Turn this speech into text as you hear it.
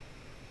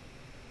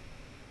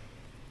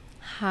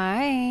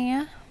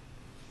Hi.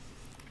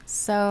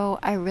 So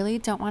I really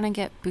don't want to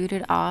get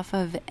booted off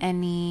of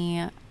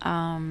any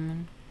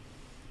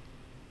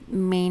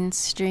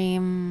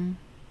mainstream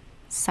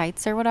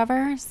sites or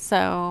whatever.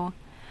 So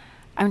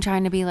I'm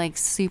trying to be like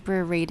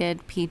super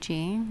rated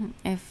PG,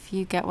 if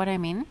you get what I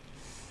mean.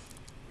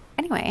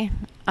 Anyway,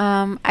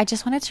 I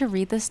just wanted to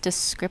read this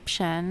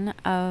description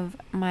of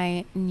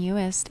my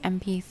newest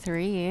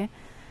MP3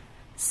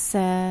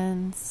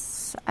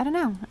 since I don't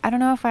know. I don't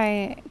know if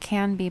I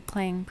can be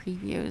playing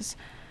previews.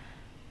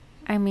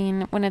 I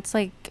mean, when it's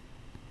like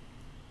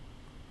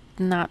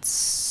not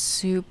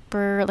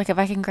super, like if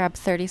I can grab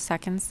 30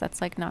 seconds that's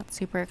like not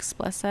super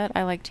explicit,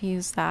 I like to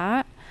use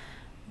that.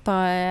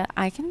 But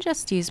I can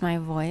just use my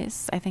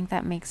voice. I think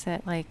that makes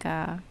it like,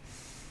 I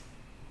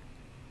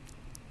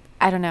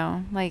don't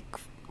know, like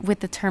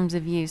with the terms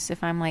of use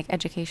if I'm like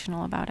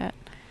educational about it.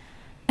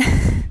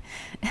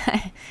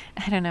 I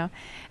don't know.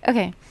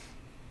 Okay.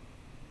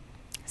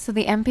 So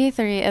the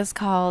MP3 is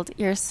called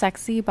Your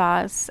Sexy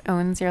Boss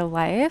Owns Your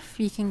Life.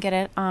 You can get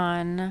it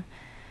on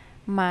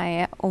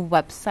my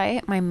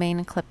website, my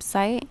main clip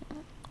site.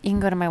 You can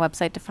go to my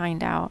website to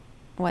find out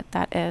what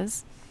that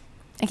is.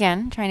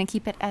 Again, trying to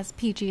keep it as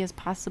PG as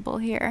possible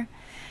here.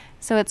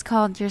 So it's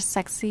called Your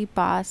Sexy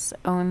Boss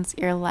Owns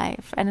Your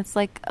Life. And it's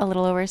like a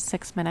little over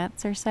 6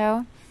 minutes or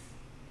so.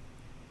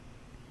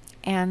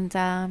 And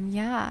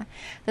yeah,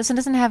 this one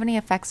doesn't have any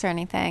effects or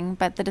anything,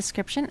 but the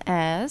description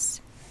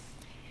is: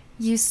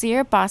 you see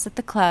your boss at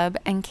the club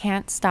and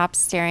can't stop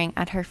staring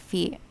at her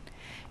feet.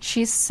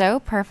 She's so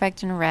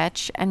perfect and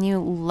rich, and you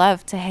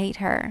love to hate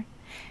her.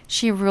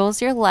 She rules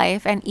your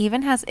life and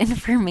even has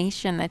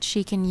information that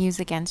she can use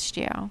against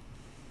you.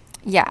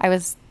 Yeah, I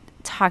was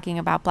talking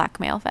about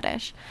blackmail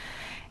fetish.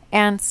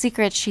 And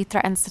secrets she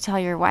threatens to tell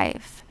your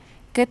wife.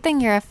 Good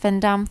thing you're a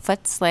findom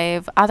foot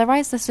slave,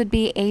 otherwise this would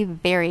be a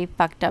very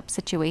fucked up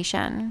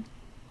situation.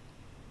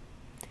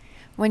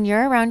 When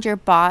you're around your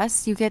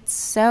boss, you get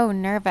so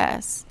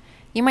nervous.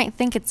 You might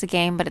think it's a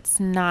game, but it's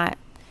not.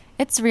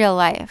 It's real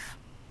life.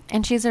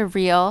 And she's a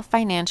real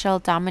financial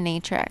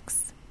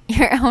dominatrix.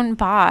 Your own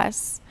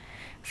boss.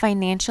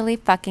 Financially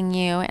fucking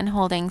you and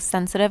holding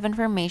sensitive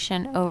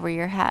information over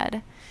your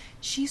head.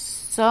 She's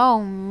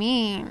so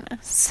mean.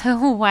 So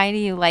why do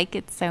you like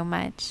it so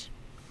much?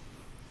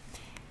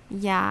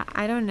 Yeah,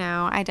 I don't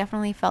know. I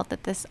definitely felt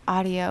that this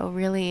audio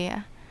really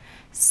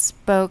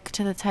spoke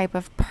to the type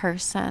of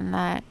person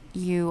that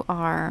you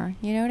are.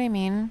 You know what I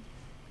mean?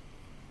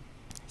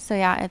 So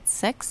yeah, it's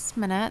 6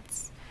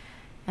 minutes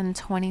and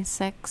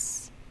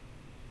 26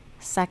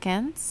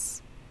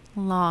 seconds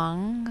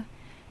long.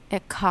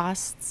 It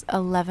costs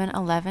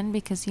 $11.11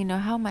 because you know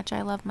how much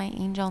I love my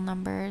angel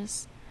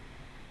numbers.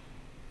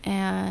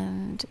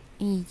 And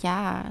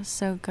yeah,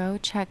 so go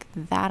check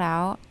that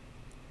out.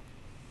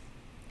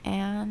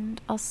 And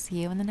I'll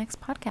see you in the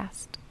next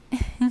podcast.